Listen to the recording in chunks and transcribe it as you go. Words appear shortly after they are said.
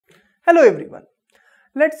Hello everyone.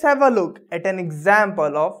 Let's have a look at an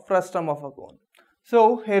example of frustum of a cone.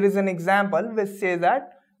 So here is an example which says that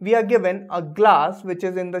we are given a glass which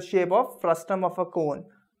is in the shape of frustum of a cone.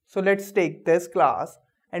 So let's take this glass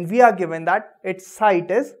and we are given that its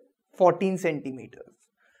height is 14 centimeters.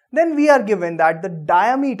 Then we are given that the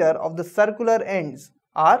diameter of the circular ends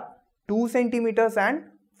are 2 centimeters and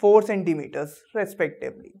 4 centimeters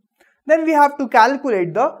respectively. Then we have to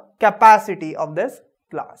calculate the capacity of this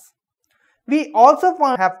glass. We also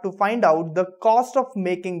have to find out the cost of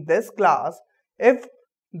making this glass if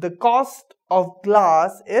the cost of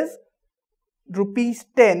glass is rupees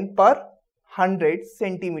 10 per 100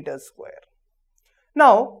 centimeters square.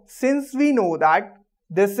 Now, since we know that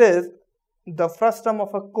this is the frustum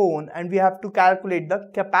of a cone and we have to calculate the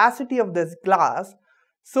capacity of this glass,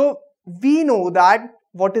 so we know that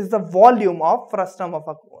what is the volume of frustum of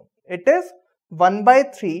a cone. It is 1 by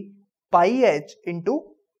 3 pi h into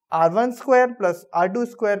R1 square plus R2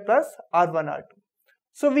 square plus R1 R2.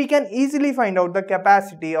 So we can easily find out the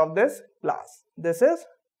capacity of this glass. This is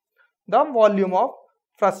the volume of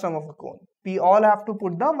frustum of a cone. We all have to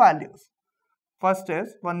put the values. First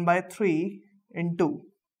is 1 by 3 into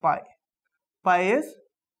pi. Pi is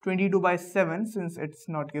 22 by 7 since it's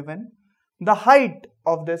not given. The height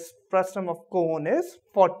of this frustum of cone is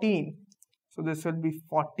 14. So this will be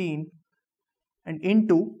 14 and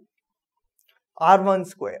into R1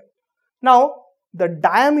 square. Now the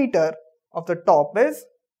diameter of the top is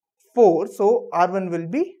 4, so R1 will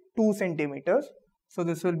be 2 centimeters. So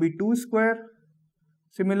this will be 2 square.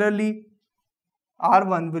 Similarly,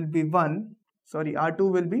 R1 will be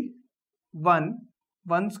R2 will be 1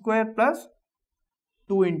 square plus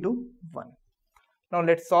 2 into 1. Now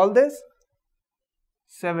let's solve this.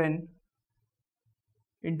 7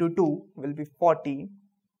 into 2 will be 14.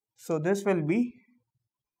 So this will be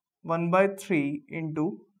 1 by 3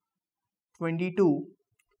 into 22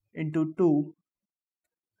 into 2,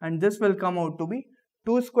 and this will come out to be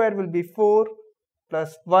 2 square will be 4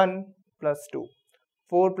 plus 1 plus 2.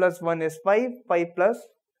 4 plus 1 is 5, 5 plus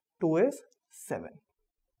 2 is 7.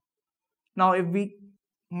 Now if we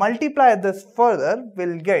multiply this further,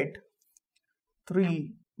 we'll get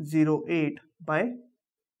 308 by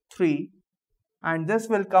 3, and this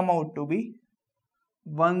will come out to be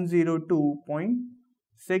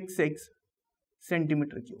 102.66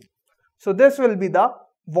 centimeter cube. So this will be the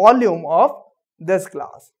volume of this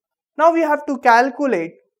glass. Now we have to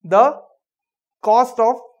calculate the cost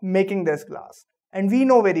of making this glass, and we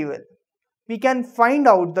know very well. We can find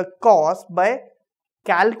out the cost by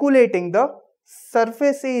calculating the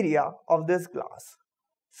surface area of this glass.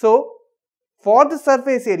 So for the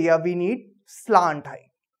surface area we need slant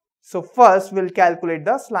height. So first we'll calculate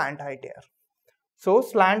the slant height here. So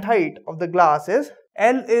slant height of the glass is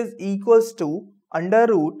L is equals to under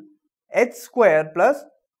root h square plus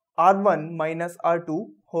R1 minus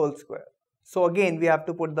R2 whole square. So again we have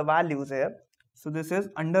to put the values here. So this is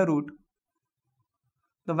under root.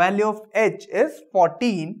 The value of h is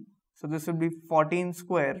 14. So this will be 14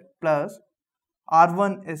 square plus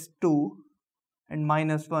R1 is 2 and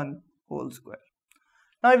minus 1 whole square.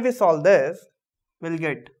 Now if we solve this, we'll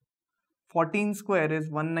get 14 square is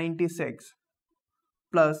 196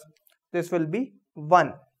 plus this will be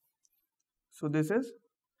 1. So this is,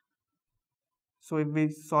 so if we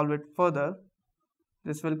solve it further,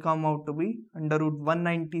 this will come out to be under root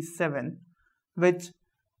 197, which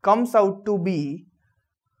comes out to be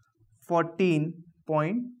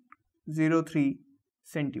 14.03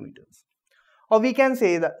 centimeters. Or we can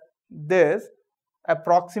say that this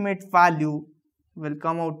approximate value will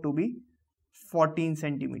come out to be 14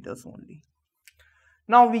 centimeters only.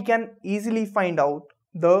 Now we can easily find out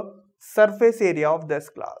the surface area of this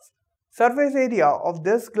glass. Surface area of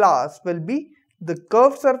this glass will be the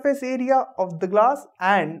curved surface area of the glass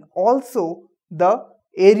and also the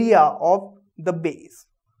area of the base.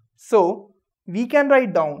 So we can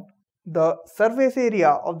write down the surface area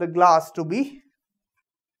of the glass to be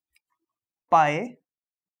pi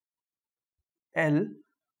L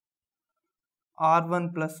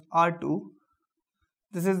R1 plus R2.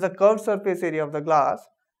 This is the curved surface area of the glass,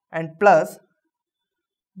 and plus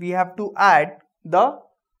we have to add the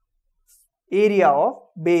area of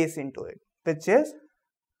base into it, which is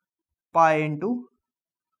pi into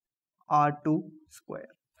R2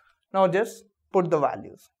 square. Now just put the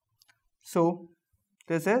values. So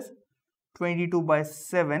this is 22 by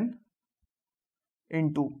 7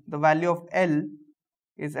 into the value of L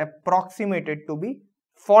is approximated to be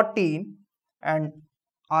 14 and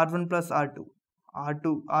R1 plus R2.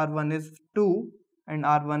 R1 is 2 and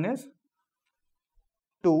R1 is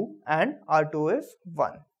 2 and R2 is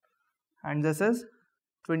 1, and this is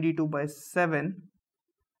 22 by 7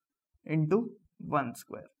 into 1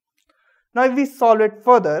 square. Now if we solve it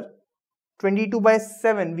further, 22 by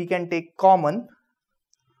 7 we can take common.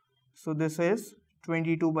 So this is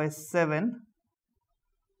 22 by 7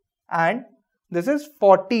 and this is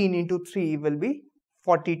 14 into 3 will be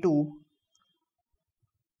 42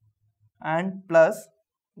 and plus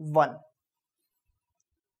 1.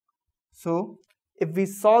 So if we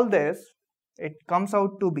solve this, it comes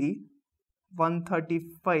out to be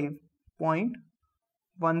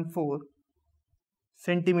 135.14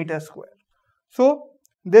 centimeter square. So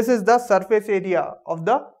this is the surface area of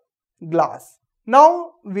the glass.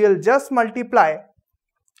 Now we will just multiply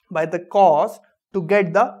by the cost to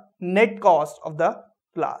get the net cost of the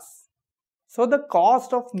glass. So the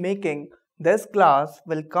cost of making this glass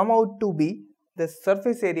will come out to be this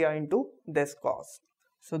surface area into this cost.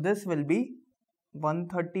 So this will be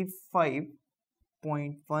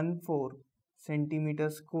 135.14 centimeter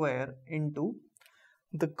square into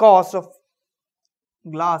the cost of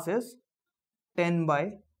glass is 10 by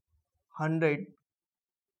 100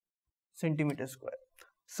 centimeter square.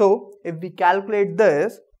 So if we calculate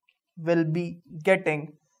this, we'll be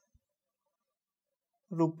getting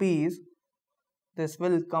rupees, this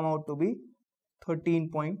will come out to be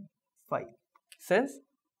 13.5. Since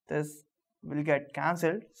this will get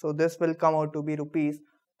cancelled, so this will come out to be rupees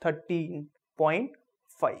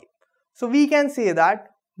 13.5. So we can say that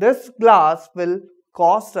this glass will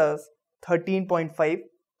cost us 13.5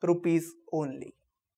 rupees only.